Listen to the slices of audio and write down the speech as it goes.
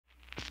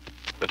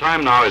The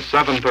time now is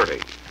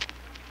 7:30.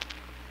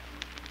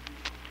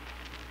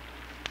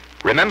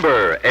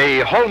 Remember,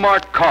 a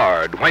Hallmark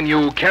card when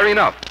you care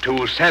enough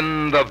to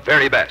send the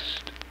very best.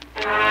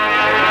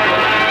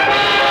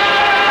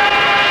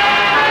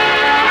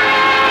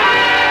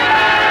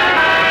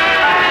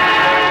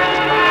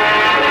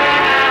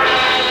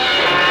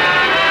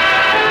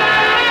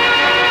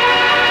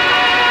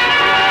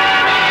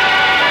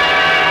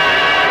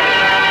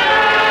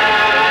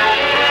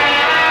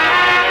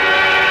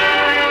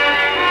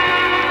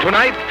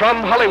 Tonight,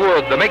 from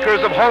Hollywood, the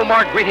makers of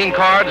Hallmark greeting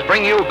cards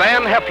bring you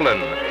Van Heflin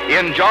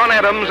in John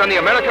Adams and the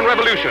American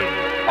Revolution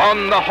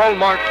on the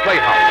Hallmark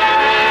Playhouse.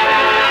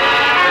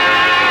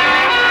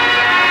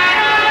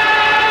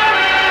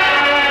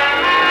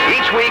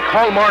 Each week,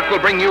 Hallmark will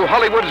bring you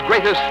Hollywood's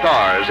greatest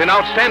stars in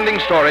outstanding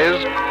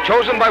stories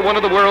chosen by one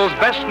of the world's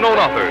best-known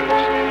authors,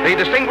 the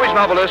distinguished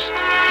novelist,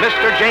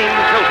 Mr.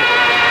 James Hilton.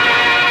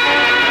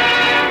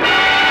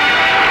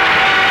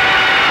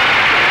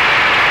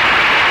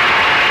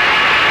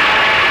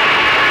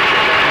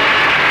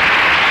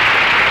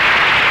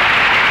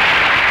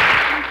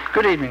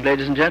 Good evening,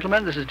 ladies and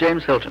gentlemen. This is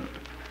James Hilton.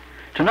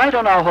 Tonight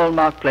on our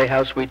Hallmark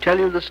Playhouse, we tell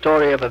you the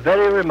story of a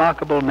very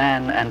remarkable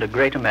man and a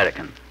great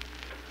American.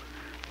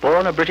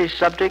 Born a British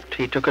subject,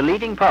 he took a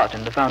leading part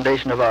in the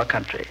foundation of our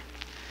country.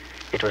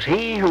 It was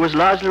he who was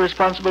largely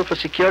responsible for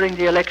securing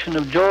the election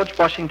of George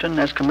Washington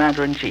as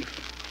Commander-in-Chief.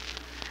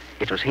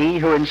 It was he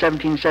who in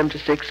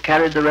 1776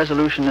 carried the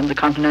resolution in the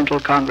Continental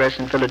Congress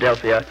in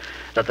Philadelphia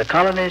that the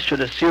colonies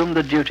should assume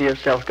the duty of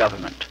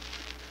self-government.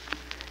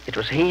 It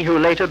was he who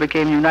later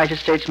became United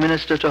States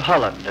Minister to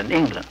Holland and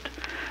England.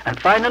 And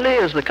finally,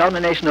 as the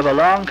culmination of a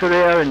long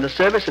career in the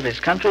service of his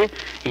country,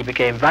 he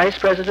became Vice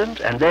President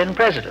and then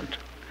President,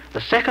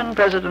 the second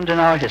president in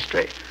our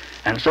history,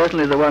 and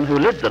certainly the one who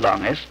lived the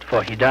longest,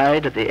 for he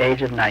died at the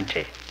age of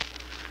 90.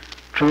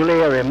 Truly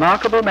a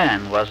remarkable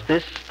man was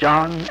this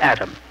John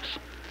Adams.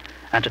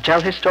 And to tell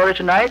his story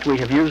tonight, we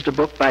have used a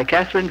book by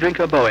Catherine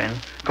Drinker Bowen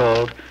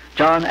called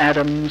John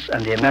Adams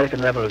and the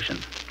American Revolution.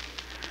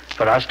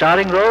 For our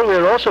starring role, we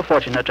are also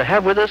fortunate to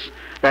have with us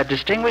that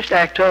distinguished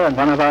actor and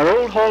one of our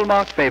old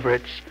Hallmark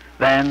favorites,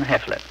 Van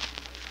Heflin.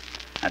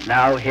 And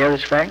now, here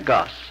is Frank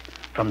Goss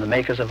from the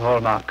makers of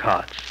Hallmark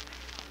cards.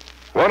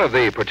 One of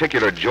the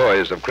particular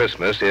joys of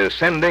Christmas is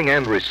sending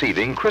and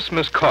receiving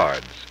Christmas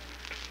cards.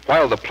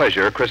 While the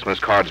pleasure Christmas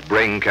cards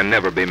bring can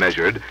never be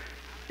measured,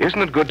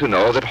 isn't it good to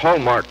know that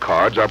Hallmark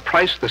cards are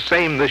priced the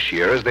same this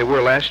year as they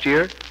were last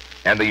year,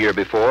 and the year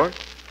before,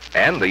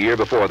 and the year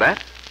before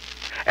that?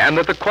 And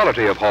that the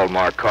quality of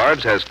Hallmark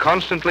cards has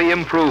constantly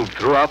improved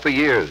throughout the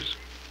years.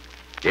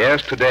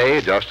 Yes, today,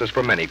 just as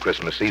for many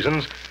Christmas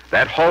seasons,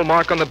 that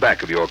Hallmark on the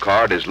back of your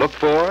card is looked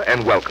for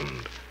and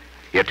welcomed.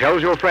 It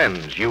tells your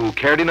friends you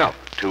cared enough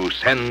to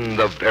send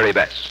the very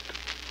best.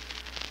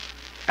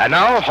 And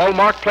now,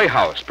 Hallmark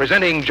Playhouse,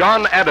 presenting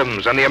John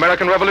Adams and the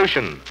American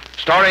Revolution,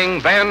 starring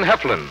Van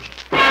Heflin.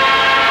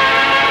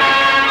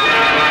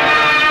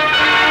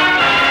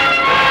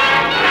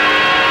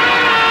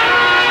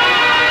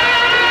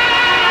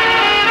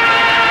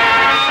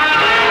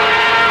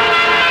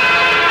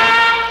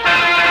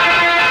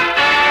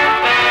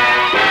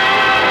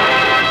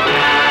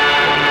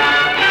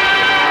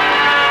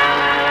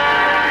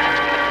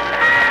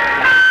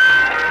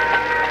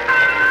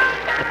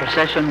 The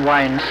procession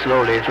winds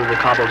slowly through the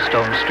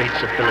cobblestone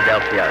streets of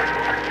Philadelphia.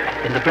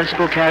 In the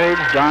principal carriage,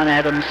 John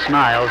Adams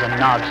smiles and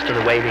nods to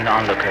the waving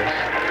onlookers.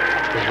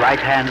 His right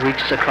hand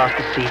reaches across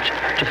the seat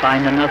to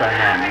find another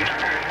hand,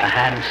 a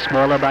hand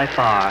smaller by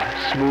far,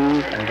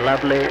 smooth and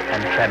lovely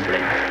and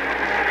trembling.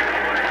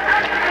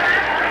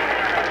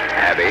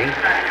 Abby,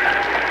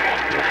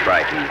 you're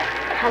frightened.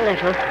 A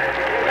little.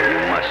 Well, you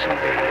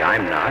mustn't be.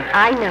 I'm not.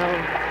 I know.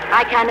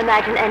 I can't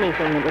imagine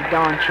anything that would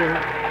daunt you.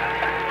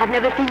 I've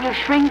never seen you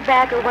shrink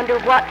back or wonder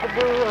what to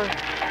do or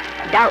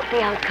doubt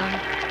the outcome.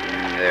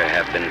 There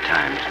have been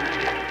times, my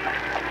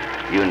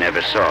dear. You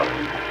never saw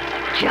them.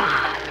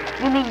 John,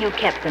 you mean you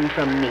kept them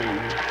from me?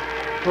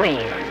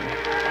 When?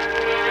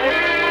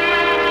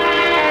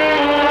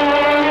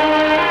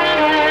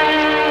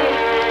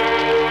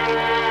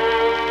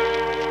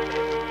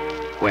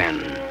 When?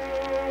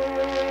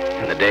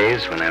 In the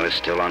days when I was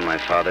still on my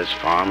father's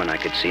farm and I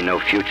could see no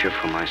future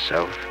for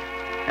myself.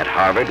 At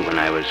Harvard when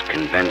I was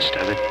convinced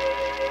of it.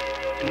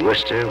 In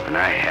Worcester when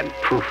I had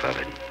proof of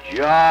it.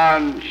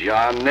 John,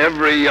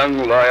 every young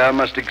lawyer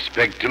must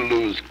expect to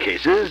lose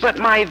cases. But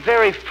my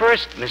very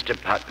first, Mr.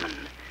 Putman.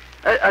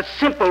 A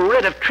simple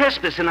writ of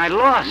trespass and I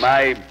lost.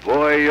 My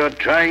boy, you're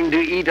trying to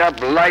eat up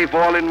life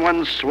all in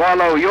one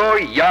swallow. You're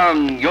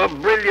young, you're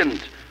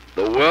brilliant.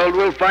 The world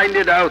will find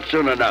it out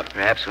soon enough.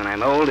 Perhaps when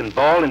I'm old and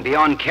bald and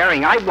beyond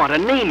caring, I want a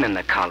name in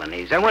the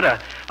colonies. I want a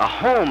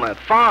home, a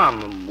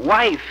farm, a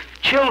wife,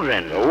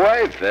 children. A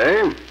wife,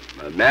 eh?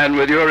 A man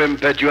with your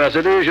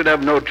impetuosity should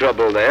have no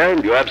trouble there.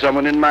 Do you have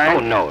someone in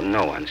mind? Oh,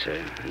 no one, sir.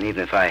 And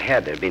even if I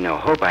had, there'd be no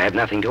hope. I have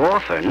nothing to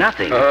offer,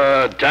 nothing.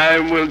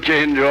 Time will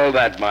change all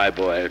that, my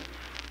boy.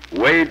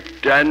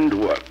 Wait and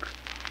work.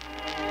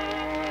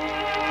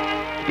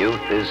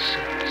 Youth is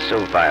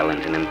so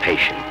violent and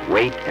impatient.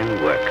 Wait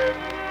and work.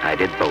 I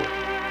did both.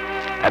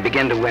 I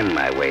began to win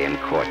my way in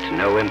court, to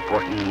know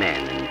important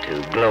men, and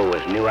to glow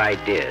with new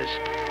ideas.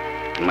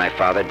 When my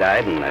father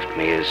died and left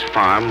me his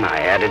farm, I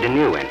added a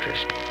new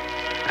interest.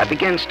 I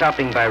began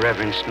stopping by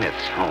Reverend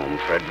Smith's home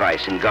for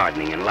advice in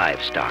gardening and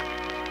livestock.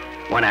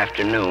 One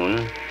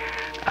afternoon,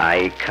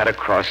 I cut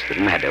across the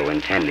meadow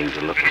intending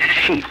to look at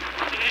sheep.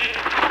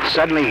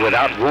 Suddenly,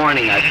 without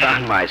warning, I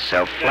found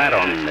myself flat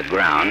on the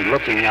ground,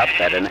 looking up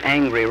at an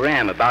angry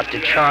ram about to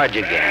charge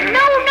again. No,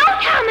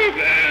 Thomas!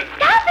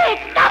 Stop it!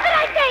 Stop it,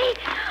 I say!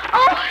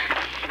 Oh,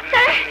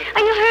 sir,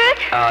 are you hurt?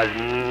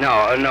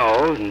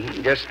 No,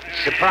 just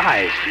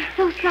surprised.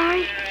 So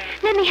sorry.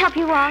 Let me help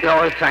you walk.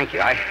 Oh, thank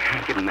you. I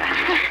can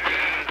manage.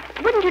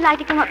 Wouldn't you like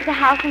to come up to the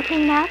house and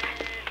clean up?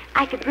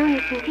 I could brew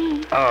you some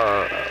tea.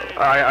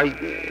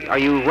 Are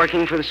you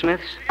working for the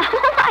Smiths?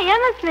 Oh, I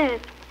am a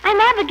Smith. I'm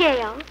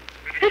Abigail.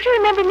 Don't you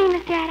remember me,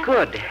 Mr. Adams?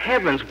 Good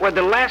heavens. Well,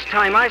 the last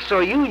time I saw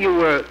you, you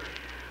were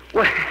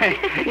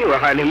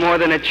hardly more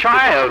than a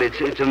child.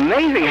 It's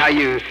amazing how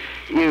you've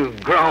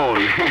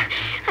grown.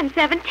 I'm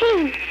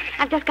 17.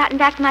 I've just gotten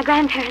back from my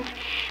grandparents.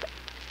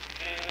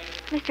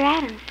 Mr.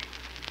 Adams,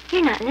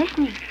 you're not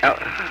listening.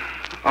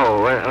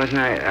 Wasn't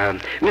I?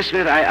 Miss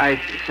Smith, I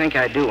think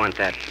I do want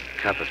that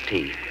cup of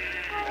tea.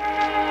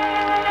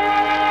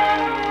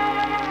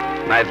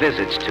 My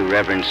visits to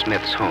Reverend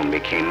Smith's home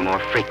became more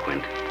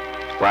frequent.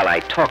 While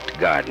I talked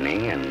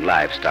gardening and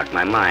livestock,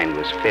 my mind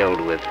was filled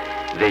with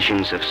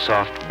visions of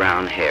soft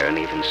brown hair and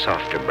even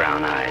softer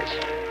brown eyes.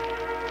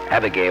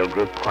 Abigail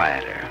grew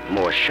quieter,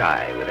 more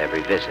shy with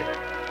every visit.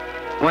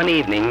 One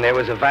evening, there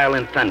was a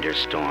violent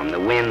thunderstorm. The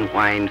wind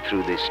whined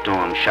through the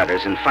storm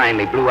shutters and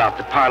finally blew out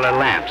the parlor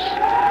lamps.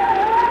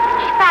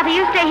 Father,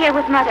 you stay here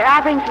with Mother.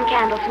 I'll bring some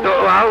candles from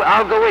Oh,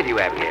 I'll go with you,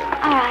 Abigail.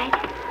 All right.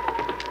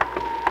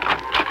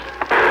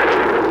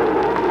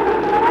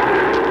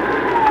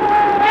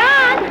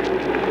 John,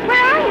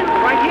 where are you?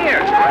 Right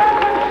here.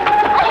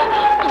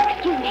 Oh,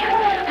 excuse me.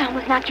 I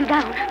almost knocked you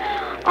down.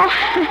 Oh,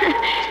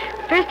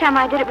 first time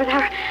I did it was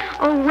our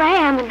old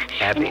ram and...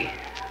 Abby.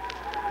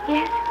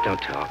 Yes?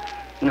 Don't talk.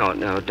 No,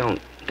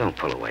 don't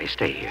pull away.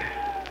 Stay here.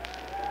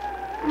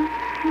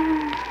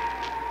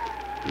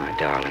 My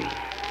darling.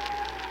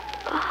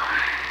 Oh,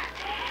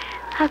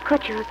 how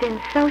could you have been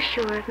so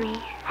sure of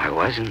me? I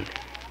wasn't.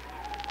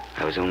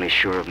 I was only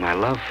sure of my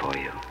love for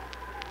you.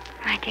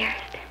 My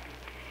dearest.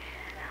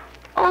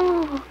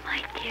 Oh,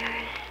 my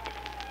dearest.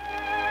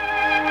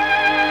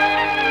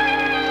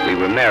 We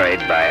were married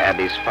by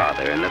Abby's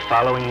father, and the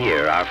following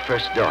year, our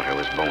first daughter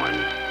was born.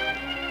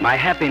 My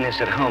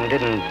happiness at home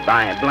didn't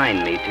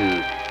blind me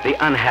to the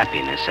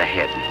unhappiness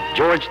ahead.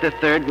 George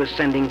III was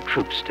sending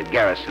troops to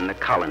garrison the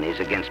colonies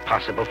against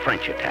possible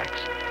French attacks.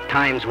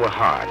 Times were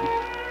hard.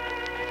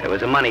 There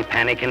was a money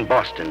panic in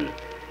Boston,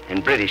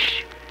 and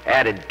British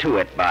added to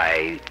it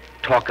by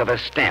talk of a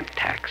stamp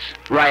tax.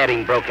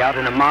 Rioting broke out,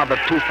 and a mob of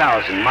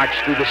 2,000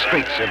 marched through the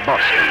streets of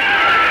Boston.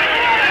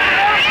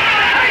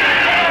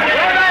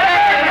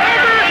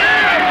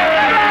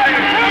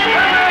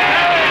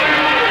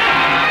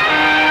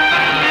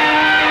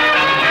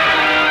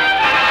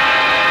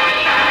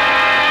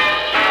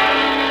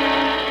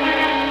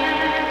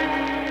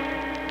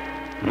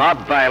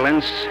 Mob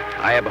violence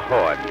I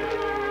abhorred,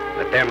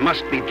 but there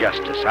must be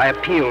justice. I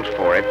appealed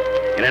for it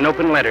in an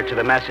open letter to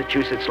the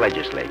Massachusetts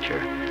legislature.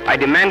 I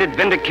demanded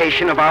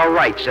vindication of our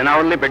rights and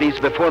our liberties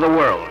before the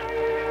world.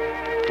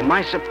 To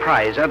my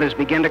surprise, others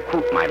began to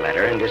quote my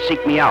letter and to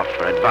seek me out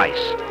for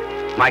advice.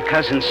 My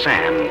cousin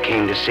Sam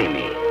came to see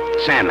me.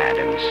 Sam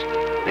Adams,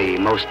 the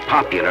most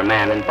popular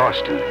man in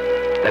Boston,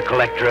 the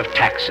collector of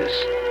taxes,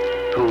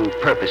 who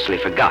purposely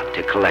forgot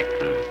to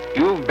collect them.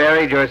 You've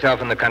buried yourself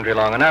in the country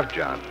long enough,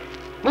 John.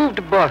 Move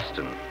to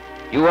Boston.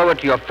 You owe it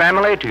to your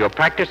family, to your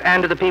practice,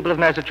 and to the people of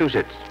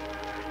Massachusetts.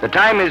 The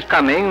time is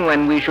coming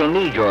when we shall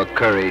need your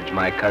courage,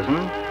 my cousin.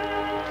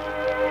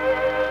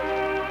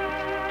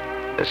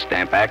 The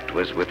Stamp Act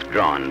was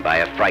withdrawn by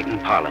a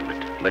frightened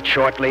Parliament. But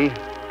shortly,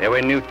 there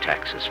were new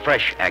taxes,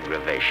 fresh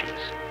aggravations.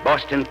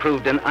 Boston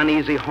proved an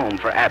uneasy home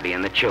for Abby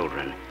and the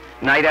children.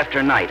 Night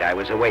after night, I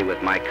was away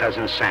with my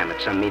cousin Sam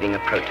at some meeting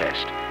of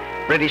protest.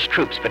 British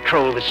troops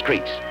patrolled the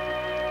streets.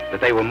 But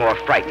they were more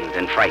frightened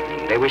than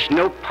frightening. They wished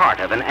no part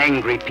of an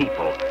angry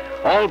people.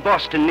 All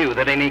Boston knew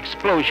that an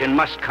explosion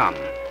must come.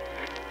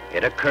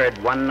 It occurred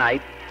one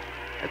night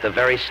at the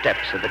very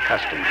steps of the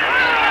customs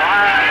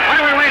house. What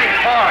are we waiting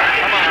for?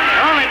 Come on.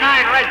 There are only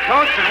 9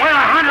 redcoats, and we're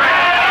 100.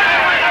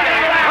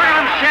 Look at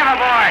them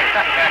shiver, boys.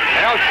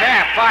 They don't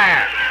care.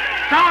 Fire.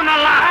 Stone the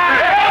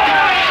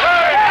lot.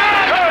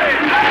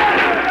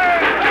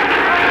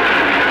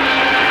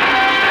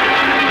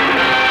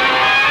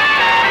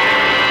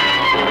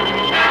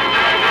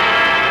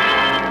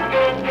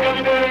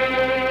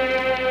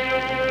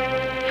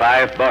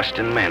 Five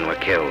Boston men were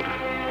killed.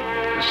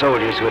 The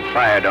soldiers who had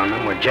fired on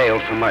them were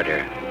jailed for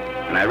murder.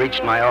 When I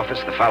reached my office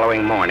the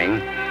following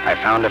morning, I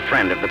found a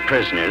friend of the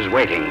prisoners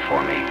waiting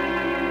for me.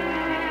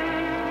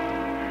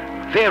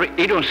 They're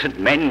innocent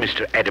men,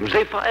 Mr. Adams.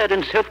 They fired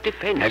in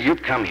self-defense. Have you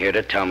come here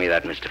to tell me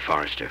that, Mr.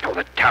 Forrester? Oh,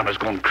 the town has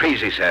gone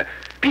crazy, sir.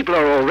 People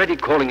are already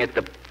calling it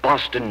the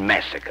Boston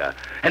Massacre.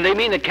 And they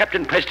mean that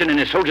Captain Preston and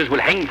his soldiers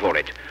will hang for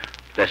it.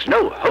 There's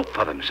no hope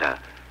for them, sir.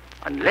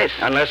 Unless...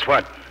 Unless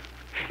what?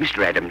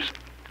 Mr. Adams,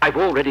 I've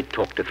already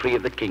talked to 3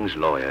 of the king's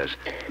lawyers.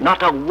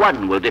 Not a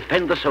one will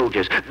defend the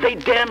soldiers. They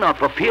dare not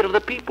for fear of the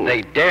people.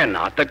 They dare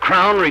not? The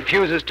crown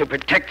refuses to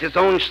protect its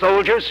own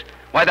soldiers?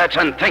 Why, that's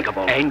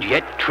unthinkable. And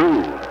yet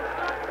true.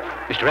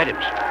 Mr.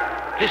 Adams,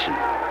 listen.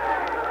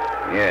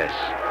 Yes.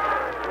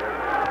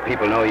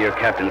 People know you're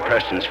Captain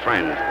Preston's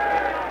friend.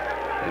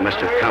 They must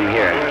have come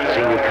here,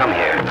 seen you come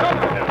here.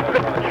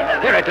 Look,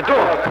 they're at the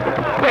door.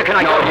 Where can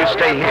I go? You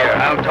stay here.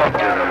 I'll talk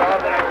to them.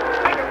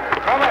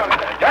 Come on.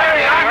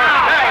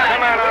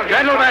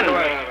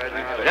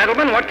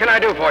 Gentlemen, what can I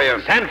do for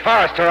you? Send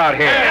Forrester out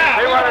here.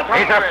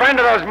 He's a friend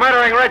of those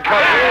murdering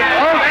redcoats.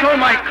 Also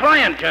my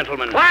client,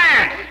 gentlemen.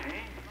 Client!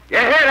 You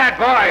hear that,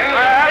 boy?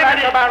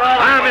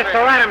 Mr.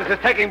 Adams is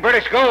taking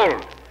British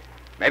gold.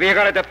 Maybe you're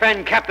going to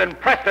defend Captain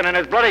Preston and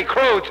his bloody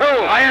crew, too.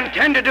 I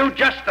intend to do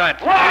just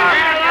that. My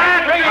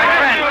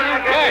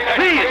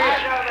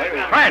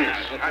friends.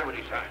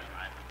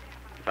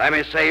 If I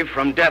may save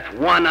from death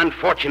one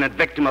unfortunate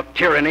victim of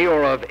tyranny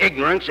or of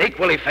ignorance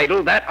equally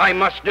fatal, that I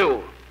must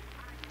do.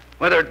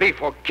 Whether it be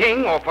for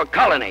king or for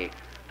colony,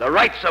 the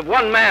rights of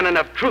one man and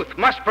of truth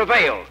must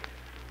prevail.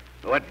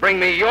 Though it bring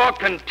me your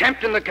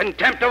contempt and the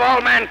contempt of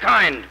all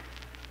mankind.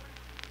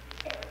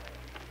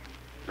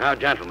 Now,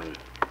 gentlemen,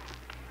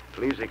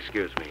 please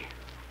excuse me.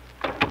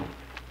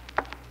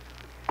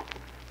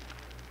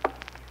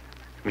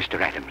 Mr.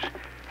 Adams,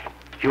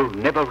 you'll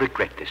never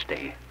regret this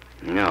day.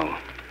 No,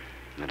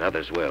 but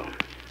others will.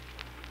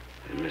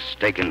 The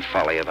mistaken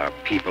folly of our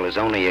people is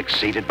only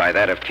exceeded by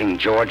that of King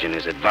George and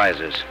his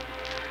advisors.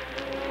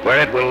 Where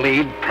it will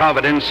lead,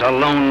 Providence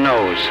alone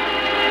knows.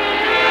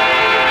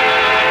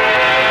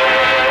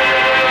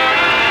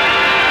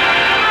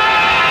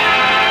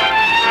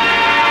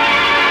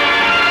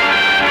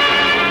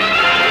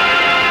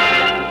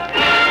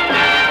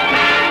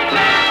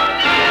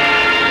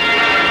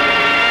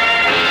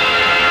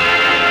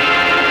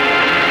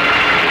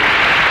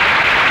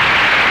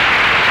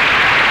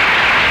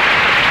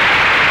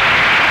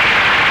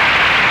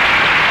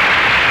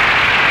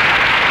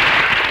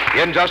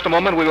 In just a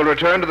moment, we will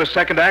return to the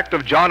second act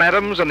of John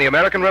Adams and the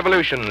American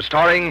Revolution,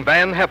 starring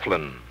Van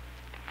Heflin.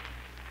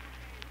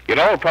 In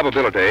all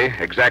probability,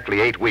 exactly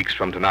 8 weeks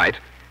from tonight,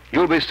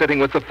 you'll be sitting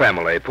with the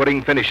family,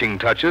 putting finishing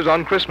touches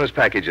on Christmas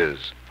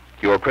packages.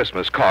 Your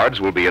Christmas cards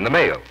will be in the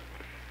mail.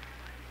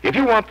 If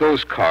you want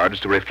those cards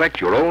to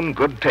reflect your own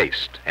good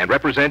taste and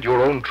represent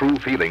your own true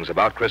feelings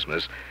about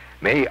Christmas,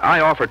 may I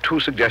offer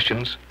 2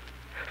 suggestions?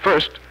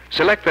 First,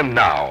 select them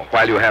now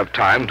while you have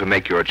time to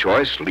make your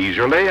choice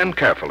leisurely and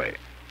carefully.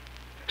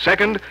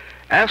 Second,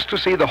 ask to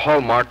see the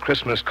Hallmark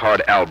Christmas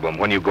card album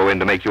when you go in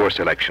to make your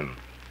selection.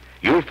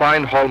 You'll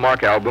find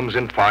Hallmark albums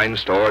in fine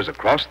stores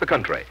across the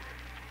country.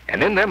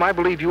 And in them, I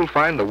believe you'll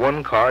find the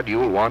one card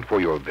you'll want for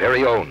your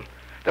very own.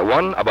 The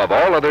one, above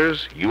all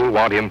others, you'll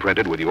want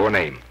imprinted with your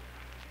name.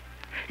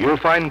 You'll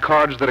find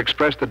cards that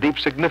express the deep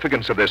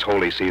significance of this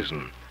holy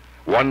season.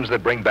 Ones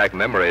that bring back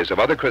memories of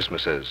other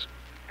Christmases.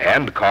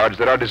 And cards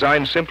that are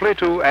designed simply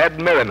to add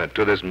merriment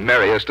to this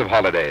merriest of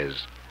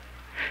holidays.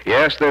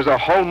 Yes, there's a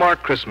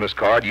Hallmark Christmas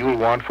card you'll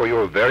want for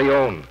your very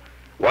own.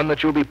 One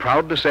that you'll be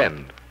proud to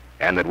send,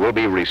 and that will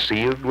be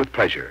received with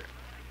pleasure.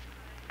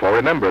 For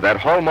remember, that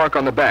Hallmark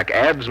on the back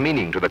adds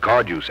meaning to the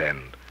card you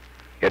send.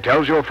 It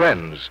tells your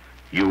friends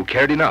you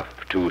cared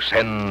enough to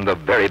send the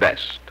very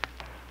best.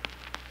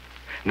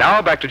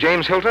 Now, back to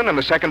James Hilton and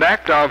the second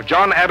act of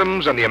John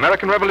Adams and the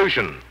American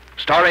Revolution,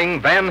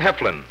 starring Van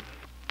Heflin.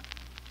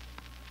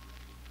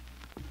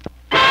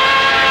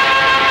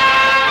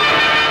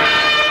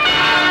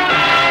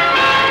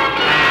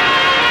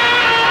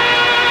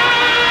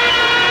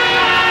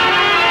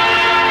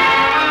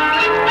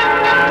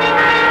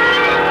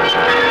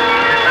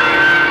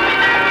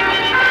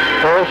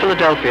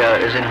 Philadelphia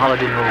is in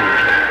holiday mood.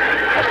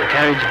 As the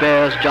carriage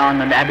bears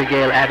John and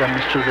Abigail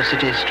Adams through the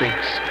city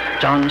streets,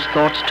 John's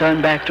thoughts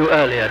turn back to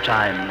earlier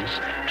times,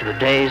 to the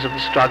days of the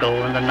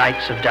struggle and the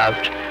nights of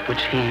doubt,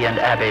 which he and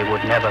Abby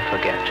would never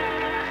forget.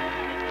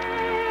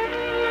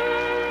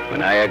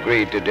 When I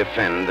agreed to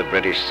defend the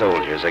British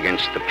soldiers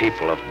against the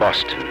people of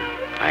Boston,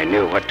 I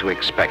knew what to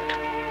expect.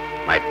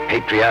 My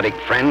patriotic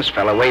friends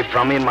fell away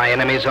from me, and my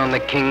enemies on the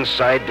king's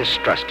side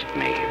distrusted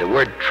me. The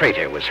word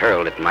traitor was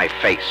hurled at my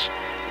face,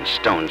 and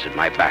stones at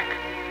my back.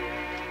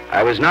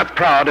 I was not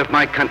proud of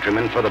my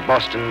countrymen for the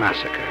Boston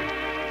Massacre,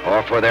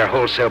 or for their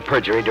wholesale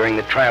perjury during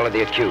the trial of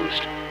the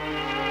accused.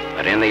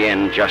 But in the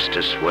end,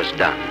 justice was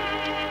done.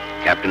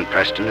 Captain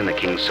Preston and the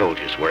king's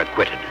soldiers were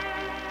acquitted.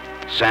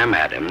 Sam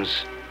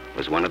Adams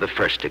was one of the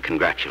first to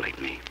congratulate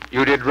me.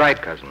 You did right,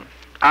 cousin.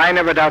 I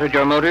never doubted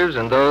your motives,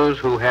 and those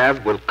who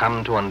have will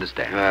come to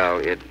understand. Well,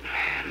 it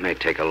may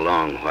take a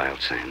long while,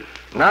 Sam.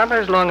 Not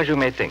as long as you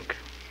may think.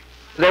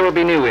 There will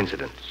be new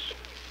incidents,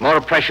 more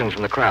oppressions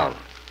from the crown,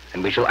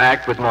 and we shall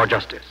act with more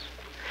justice.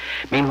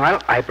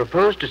 Meanwhile, I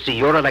propose to see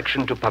your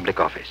election to public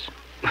office.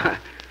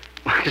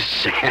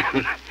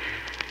 Sam,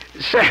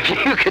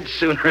 you could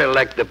sooner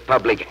elect the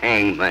public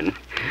hangman.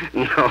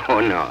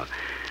 No.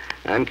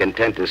 I'm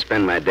content to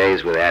spend my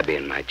days with Abby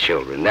and my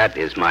children. That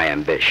is my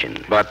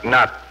ambition. But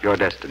not your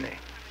destiny.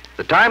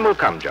 The time will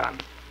come, John.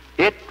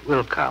 It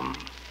will come.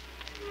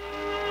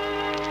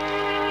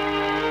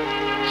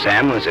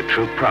 Sam was a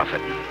true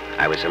prophet.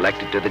 I was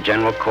elected to the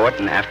General Court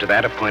and after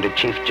that appointed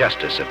Chief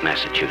Justice of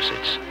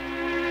Massachusetts.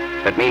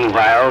 But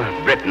meanwhile,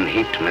 Britain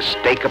heaped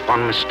mistake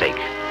upon mistake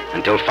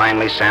until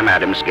finally Sam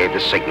Adams gave the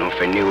signal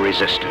for new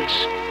resistance.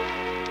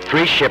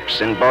 3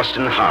 ships in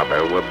Boston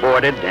Harbor were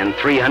boarded and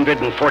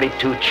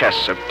 342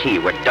 chests of tea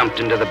were dumped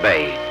into the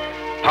bay.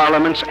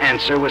 Parliament's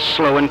answer was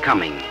slow in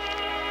coming,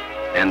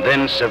 and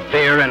then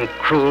severe and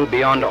cruel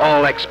beyond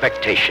all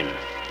expectation.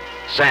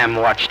 Sam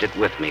watched it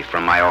with me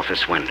from my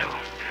office window.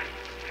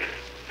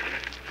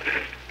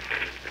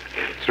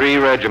 3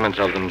 regiments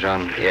of them,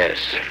 John. Yes.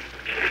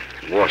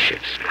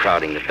 Warships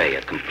crowding the bay,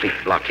 a complete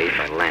blockade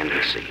by land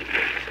and sea.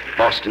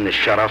 Boston is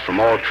shut off from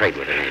all trade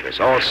with her neighbors,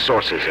 all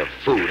sources of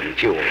food and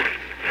fuel.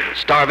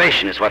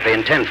 Starvation is what they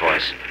intend for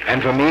us.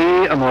 And for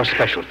me, a more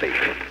special fate.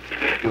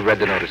 You've read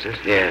the notices?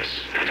 Yes,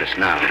 just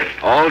now.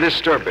 All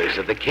disturbers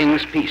of the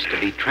King's peace to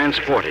be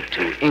transported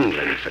to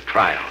England for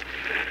trial.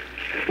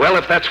 Well,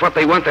 if that's what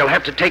they want, they'll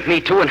have to take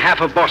me too and half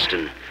of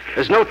Boston.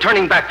 There's no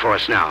turning back for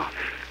us now.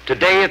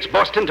 Today it's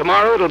Boston,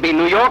 tomorrow it'll be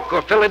New York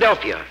or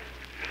Philadelphia.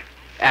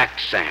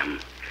 Act, Sam.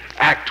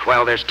 Act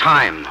while there's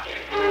time.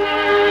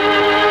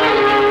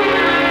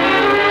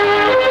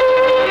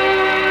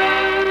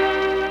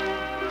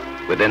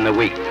 Within the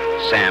week,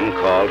 Sam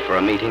called for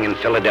a meeting in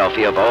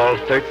Philadelphia of all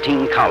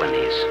 13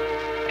 colonies,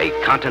 a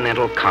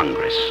Continental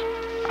Congress.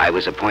 I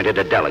was appointed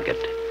a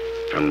delegate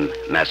from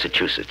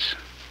Massachusetts.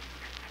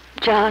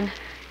 John.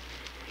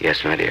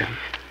 Yes, my dear.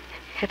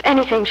 If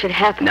anything should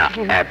happen Now,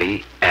 to you...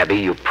 Abby,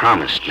 you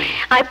promised me.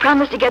 I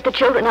promised to get the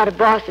children out of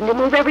Boston, to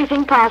move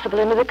everything possible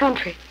into the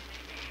country.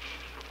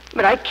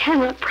 But I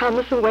cannot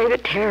promise away the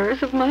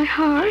terrors of my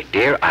heart. My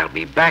dear, I'll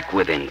be back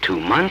within 2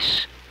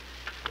 months.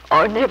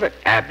 Or never.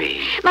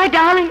 Abby. My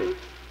darling,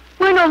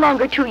 we're no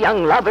longer 2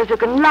 young lovers who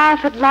can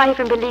laugh at life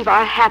and believe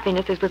our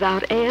happiness is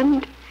without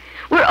end.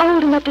 We're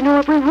old enough to know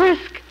every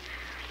risk.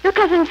 Your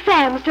cousin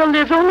Sam still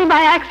lives only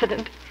by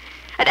accident.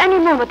 At any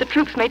moment, the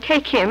troops may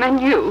take him and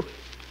you.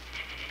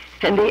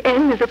 And the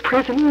end is a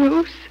prison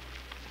noose.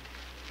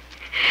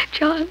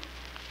 John,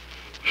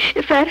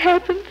 if that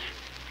happens,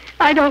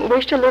 I don't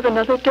wish to live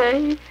another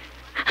day,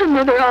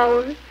 another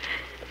hour.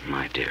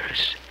 My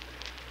dearest.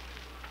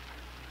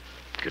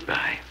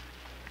 Goodbye.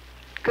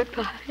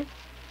 Goodbye.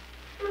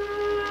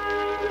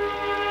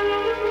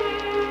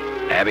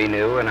 Abby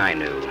knew and I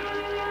knew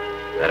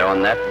that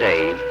on that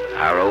day,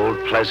 our old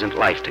pleasant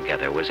life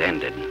together was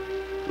ended.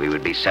 We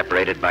would be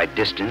separated by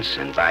distance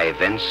and by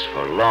events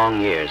for long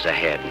years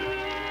ahead.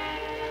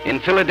 In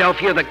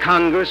Philadelphia, the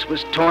Congress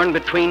was torn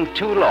between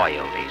 2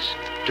 loyalties.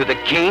 To the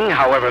king,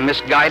 however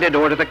misguided,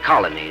 or to the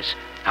colonies,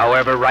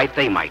 however right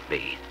they might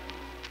be.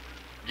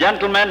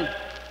 Gentlemen,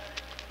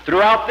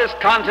 throughout this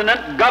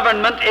continent,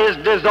 government is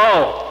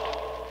dissolved.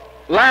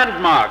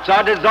 Landmarks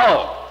are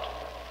dissolved.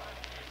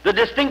 The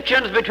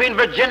distinctions between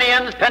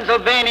Virginians,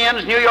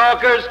 Pennsylvanians, New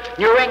Yorkers,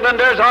 New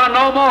Englanders are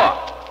no more.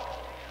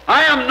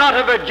 I am not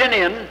a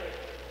Virginian,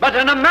 but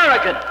an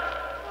American.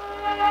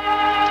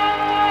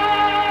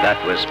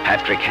 That was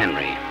Patrick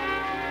Henry.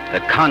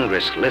 The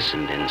Congress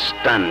listened in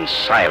stunned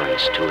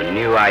silence to a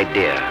new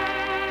idea.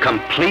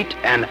 Complete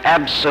and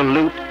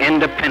absolute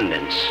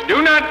independence.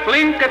 Do not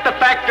blink at the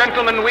fact,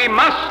 gentlemen, we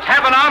must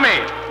have an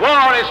army.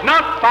 War is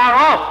not far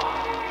off.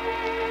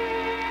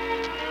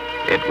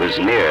 It was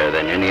nearer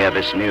than any of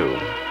us knew.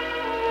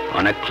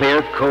 On a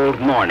clear,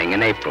 cold morning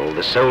in April,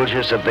 the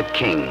soldiers of the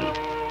King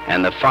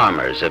and the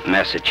farmers of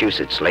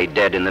Massachusetts lay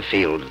dead in the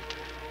field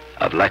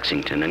of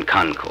Lexington and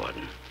Concord.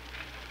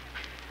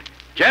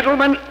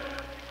 Gentlemen,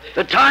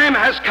 the time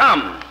has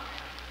come.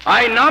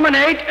 I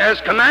nominate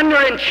as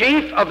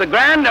Commander-in-Chief of the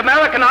Grand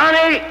American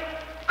Army,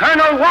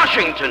 Colonel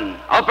Washington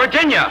of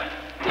Virginia.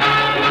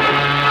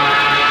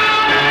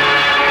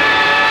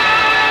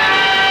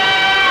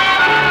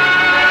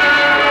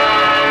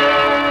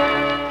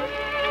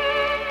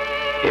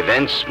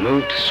 Events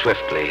moved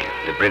swiftly.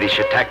 The British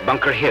attacked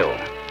Bunker Hill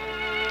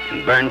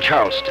and burned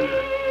Charleston.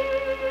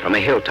 From a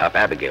hilltop,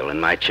 Abigail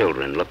and my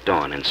children looked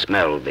on and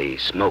smelled the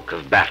smoke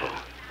of battle.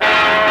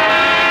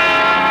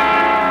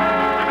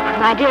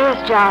 My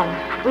dearest John,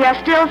 we are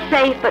still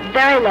safe but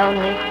very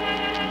lonely.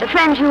 The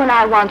friends you and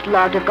I once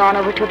loved have gone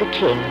over to the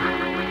King.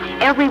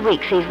 Every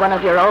week sees one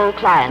of your old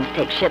clients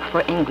take ship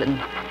for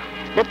England.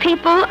 The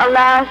people,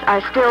 alas,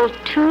 are still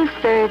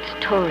 2/3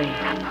 Tory.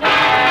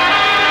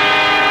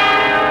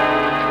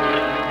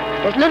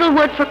 There's little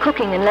wood for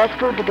cooking and less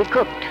food to be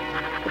cooked.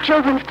 The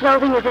children's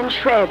clothing is in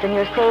shreds and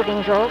your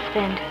savings all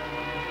spent.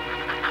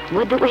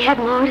 Would that we had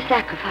more to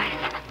sacrifice.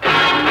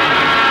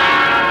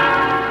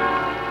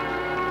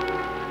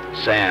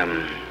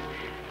 Sam,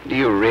 Do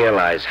you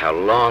realize how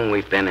long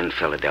we've been in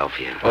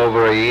Philadelphia?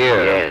 Over a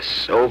year.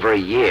 Yes, over a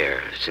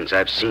year since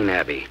I've seen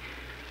Abby.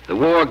 The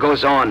war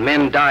goes on,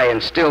 men die,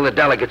 and still the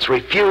delegates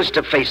refuse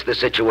to face the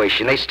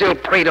situation. They still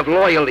prate of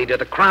loyalty to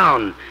the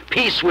crown,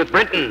 peace with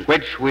Britain.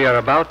 Which we are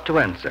about to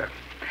answer.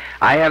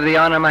 I have the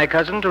honor, my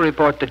cousin, to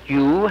report that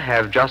you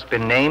have just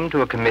been named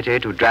to a committee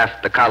to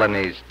draft the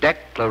colony's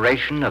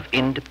Declaration of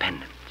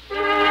Independence.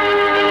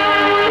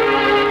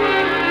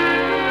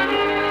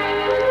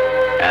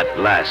 At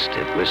last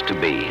it was to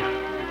be.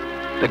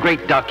 The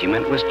great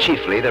document was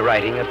chiefly the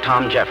writing of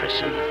Tom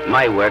Jefferson.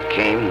 My work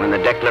came when the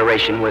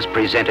Declaration was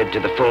presented to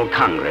the full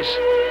Congress.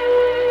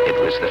 It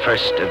was the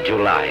 1st of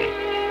July.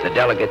 The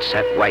delegates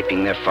sat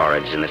wiping their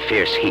foreheads in the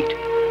fierce heat.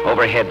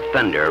 Overhead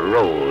thunder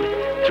rolled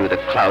through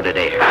the clouded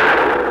air.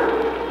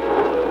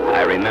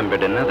 I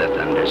remembered another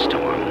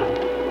thunderstorm.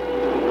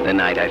 The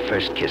night I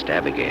first kissed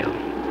Abigail.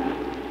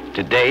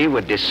 Today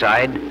would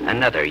decide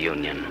another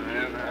union.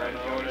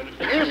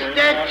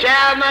 Mr.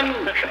 Chairman,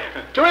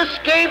 to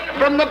escape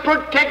from the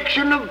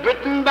protection of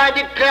Britain by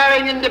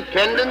declaring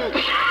independence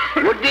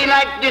would be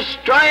like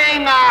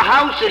destroying our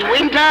house in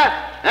winter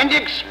and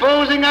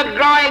exposing a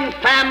growing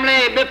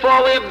family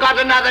before we've got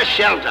another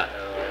shelter.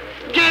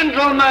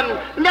 Gentlemen,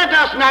 let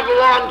us not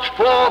launch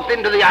forth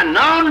into the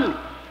unknown.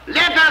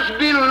 Let us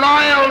be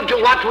loyal to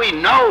what we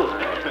know.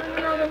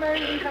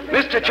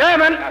 Mr.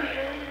 Chairman.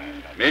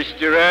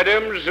 Mr.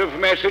 Adams of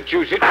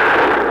Massachusetts.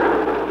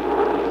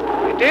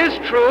 It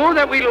is true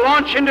that we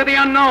launch into the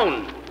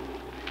unknown.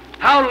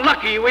 How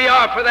lucky we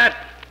are for that.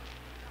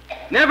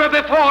 Never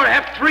before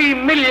have 3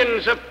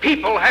 millions of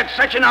people had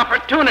such an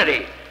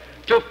opportunity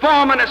to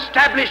form and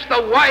establish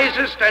the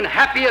wisest and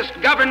happiest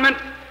government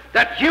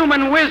that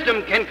human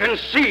wisdom can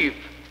conceive.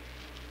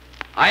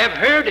 I have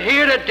heard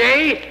here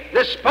today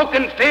the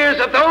spoken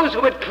fears of those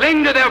who would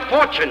cling to their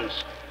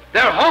fortunes,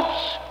 their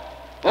hopes,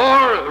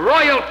 or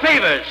royal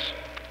favors.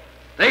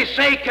 They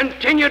say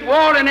continued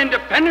war and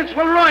independence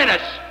will ruin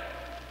us.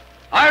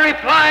 I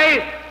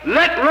reply,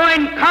 let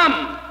ruin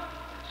come,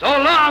 so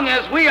long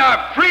as we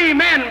are free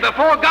men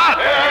before God.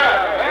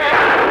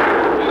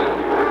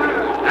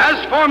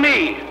 As for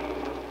me,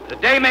 the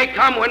day may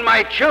come when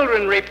my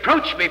children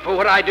reproach me for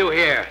what I do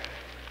here.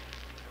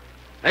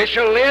 They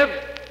shall live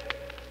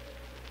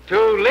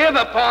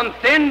upon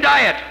thin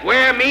diet,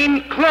 wear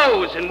mean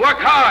clothes, and work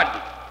hard.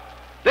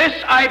 This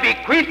I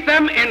bequeath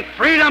them in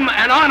freedom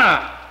and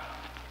honor.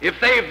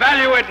 If they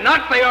value it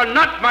not, they are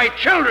not my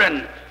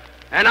children,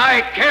 and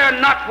I care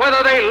not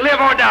whether they live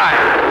or die.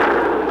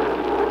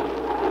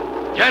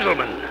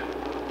 Gentlemen,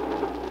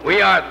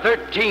 we are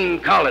 13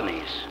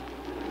 colonies.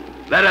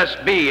 Let us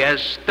be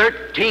as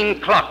 13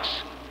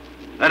 clocks.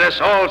 Let us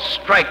all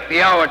strike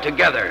the hour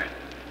together.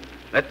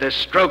 Let the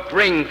stroke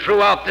ring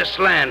throughout this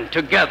land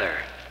together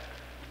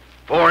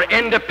for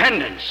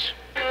independence.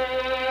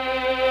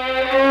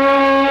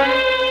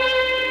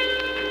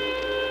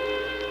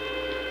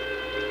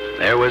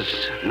 There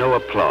was no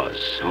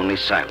applause, only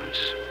silence.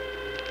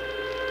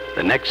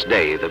 The next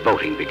day, the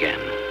voting began.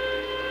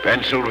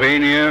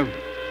 Pennsylvania,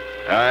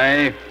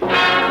 aye.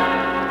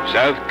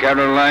 South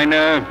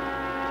Carolina,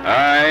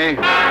 aye.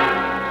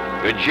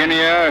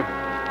 Virginia,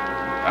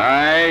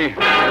 aye.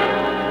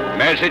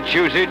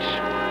 Massachusetts,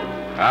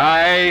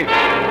 aye.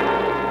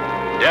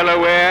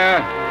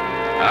 Delaware,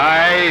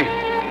 aye.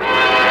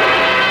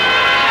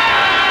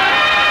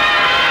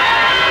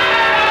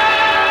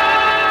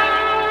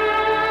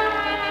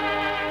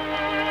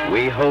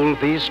 We hold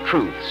these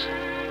truths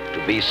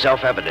to be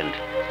self-evident,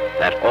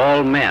 that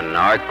all men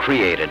are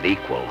created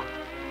equal,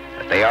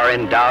 that they are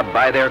endowed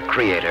by their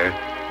Creator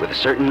with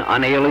certain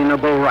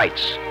unalienable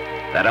rights,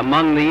 that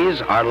among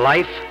these are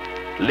life,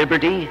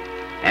 liberty,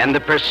 and the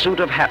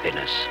pursuit of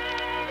happiness.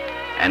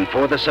 And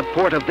for the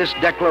support of this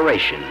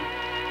declaration,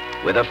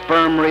 with a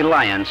firm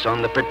reliance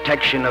on the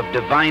protection of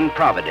divine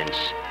providence,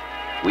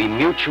 we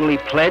mutually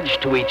pledge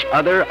to each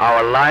other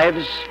our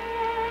lives,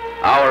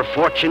 our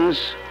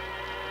fortunes,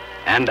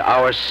 and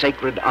our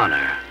sacred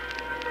honor.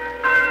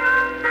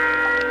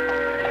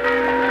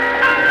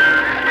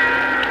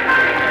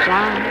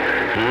 John?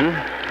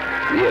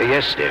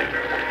 Yes, dear.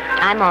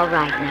 I'm all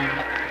right now.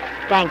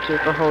 Thank you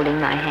for holding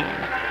my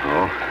hand.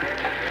 Oh,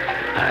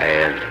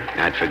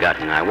 I'd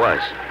forgotten I was.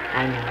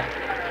 I know.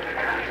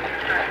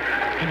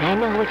 And I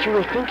know what you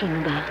were thinking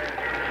about.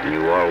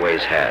 You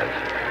always have.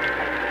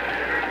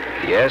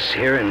 Yes,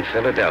 here in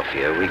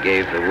Philadelphia, we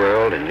gave the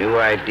world a new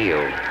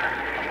ideal.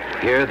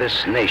 Here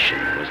this nation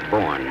was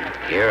born.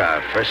 Here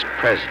our first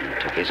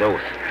president took his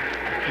oath.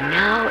 And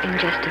now, in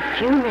just a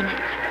few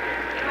minutes,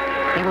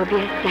 there will be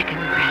a second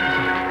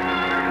president.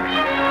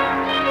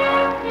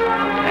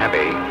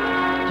 Abby.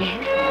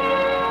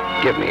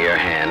 Yes? Give me your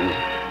hand.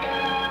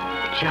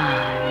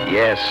 John.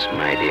 Yes,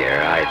 my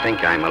dear, I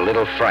think I'm a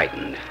little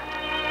frightened.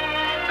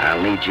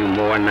 I'll need you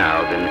more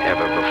now than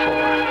ever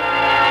before.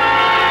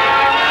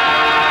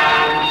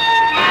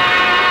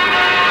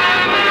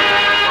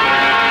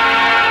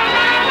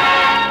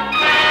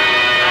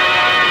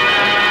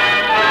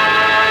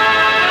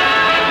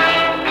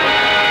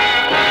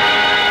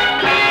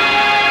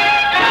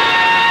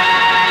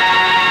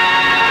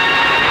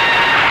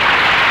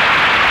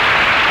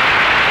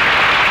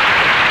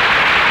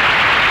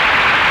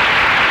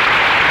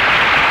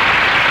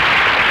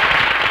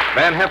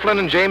 Van Heflin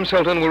and James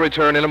Hilton will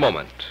return in a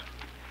moment.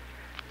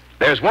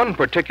 There's one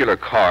particular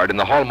card in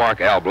the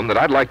Hallmark album that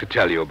I'd like to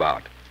tell you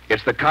about.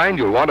 It's the kind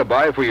you'll want to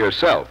buy for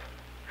yourself.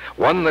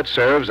 One that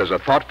serves as a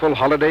thoughtful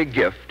holiday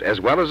gift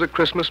as well as a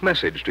Christmas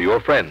message to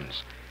your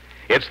friends.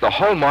 It's the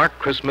Hallmark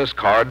Christmas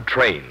Card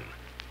Train.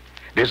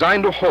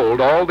 Designed to hold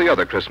all the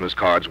other Christmas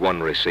cards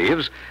one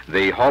receives,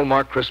 the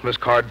Hallmark Christmas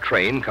Card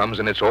Train comes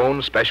in its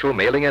own special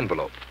mailing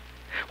envelope.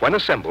 When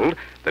assembled,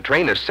 the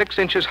train is 6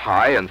 inches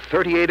high and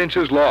 38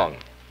 inches long.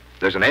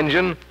 There's an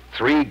engine,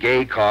 3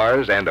 gay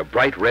cars, and a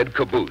bright red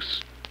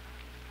caboose.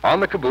 On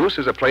the caboose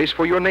is a place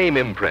for your name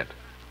imprint.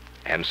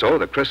 And so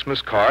the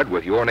Christmas card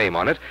with your name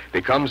on it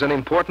becomes an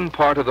important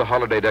part of the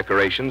holiday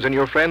decorations in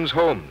your friends'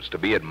 homes to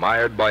be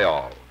admired by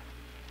all.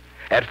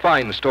 At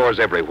fine stores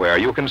everywhere,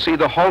 you can see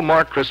the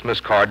Hallmark Christmas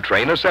Card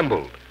Train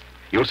assembled.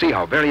 You'll see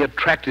how very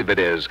attractive it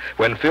is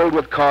when filled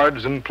with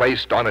cards and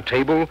placed on a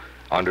table,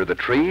 under the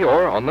tree,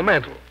 or on the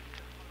mantel.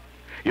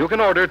 You can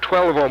order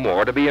 12 or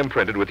more to be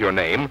imprinted with your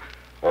name,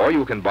 or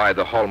you can buy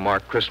the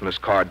Hallmark Christmas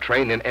Card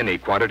Train in any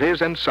quantities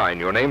and sign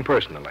your name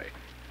personally.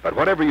 But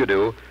whatever you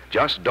do,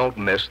 just don't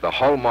miss the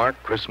Hallmark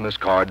Christmas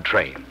Card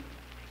Train.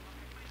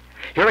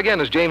 Here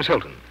again is James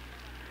Hilton.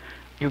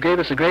 You gave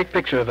us a great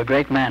picture of a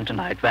great man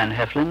tonight, Van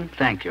Heflin.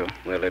 Thank you.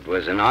 Well, it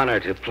was an honor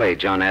to play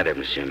John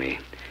Adams, Jimmy.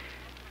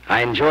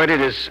 I enjoyed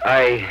it as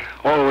I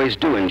always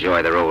do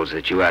enjoy the roles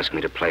that you ask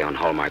me to play on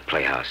Hallmark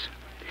Playhouse.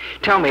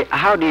 Tell me,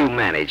 how do you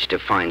manage to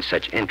find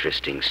such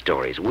interesting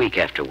stories week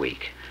after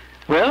week?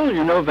 Well,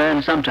 you know,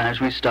 Van, sometimes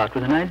we start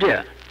with an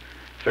idea.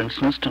 For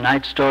instance,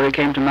 tonight's story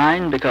came to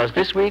mind because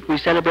this week we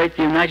celebrate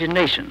the United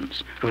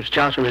Nations, whose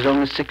charter is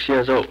only 6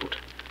 years old.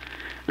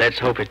 Let's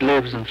hope it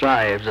lives and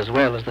thrives as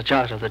well as the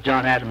charter that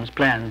John Adams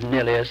planned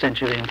nearly a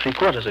century and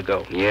 3/4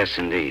 ago. Yes,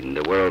 indeed.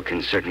 The world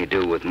can certainly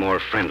do with more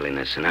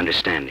friendliness and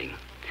understanding.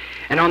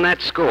 And on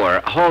that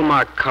score,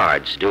 Hallmark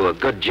cards do a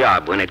good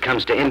job when it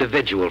comes to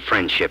individual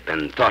friendship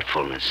and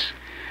thoughtfulness.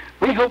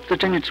 We hope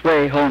that in its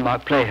way,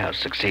 Hallmark Playhouse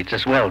succeeds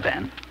as well,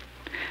 Van.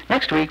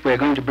 Next week, we're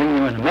going to bring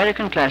you an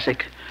American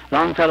classic,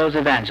 Longfellow's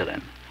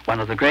Evangeline, one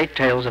of the great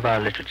tales of our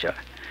literature.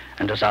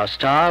 And as our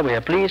star, we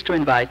are pleased to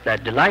invite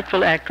that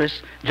delightful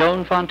actress,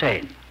 Joan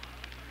Fontaine.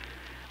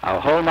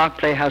 Our Hallmark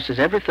Playhouse is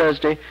every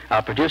Thursday.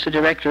 Our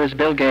producer-director is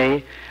Bill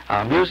Gay.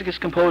 Our music is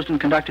composed and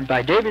conducted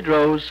by David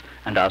Rose,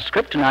 and our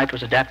script tonight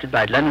was adapted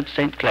by Leonard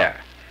St. Clair.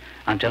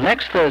 Until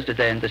next Thursday,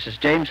 then, this is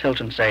James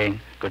Hilton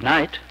saying good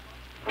night.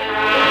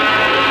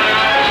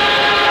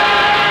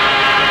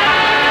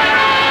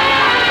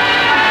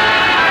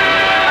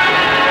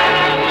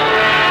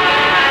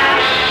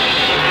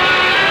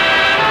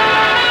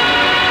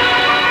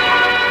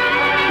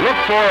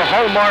 For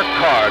Hallmark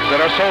cards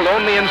that are sold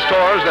only in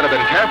stores that have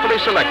been carefully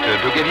selected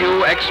to give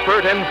you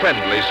expert and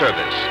friendly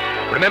service.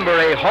 Remember,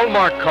 a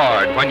Hallmark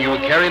card when you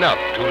care enough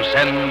to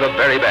send the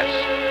very best.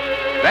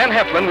 Van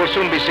Heflin will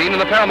soon be seen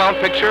in the Paramount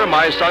picture,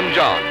 My Son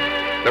John.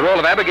 The role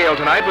of Abigail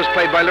tonight was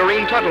played by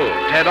Lorene Tuttle.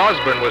 Ted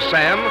Osborne was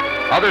Sam.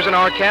 Others in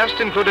our cast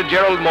included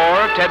Gerald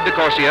Moore, Ted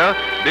DeCorsia,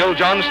 Bill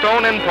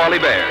Johnstone, and Paulie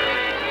Bear.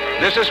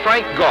 This is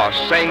Frank Goss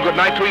saying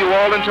goodnight to you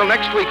all until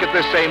next week at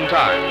this same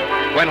time,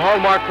 when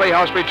Hallmark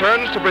Playhouse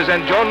returns to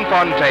present Joan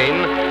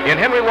Fontaine in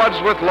Henry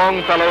Wadsworth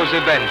Longfellow's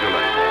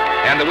Evangeline.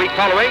 And the week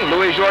following,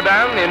 Louis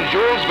Jourdan in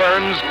Jules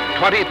Verne's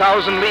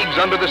 20,000 Leagues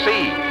Under the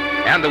Sea.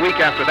 And the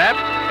week after that,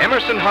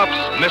 Emerson Huff's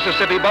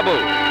Mississippi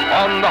Bubble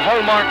on the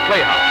Hallmark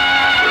Playhouse.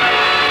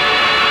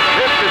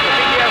 This is the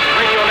CBS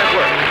Radio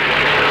Network.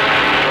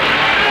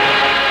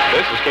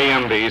 This is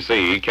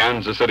KMBC,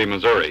 Kansas City,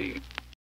 Missouri.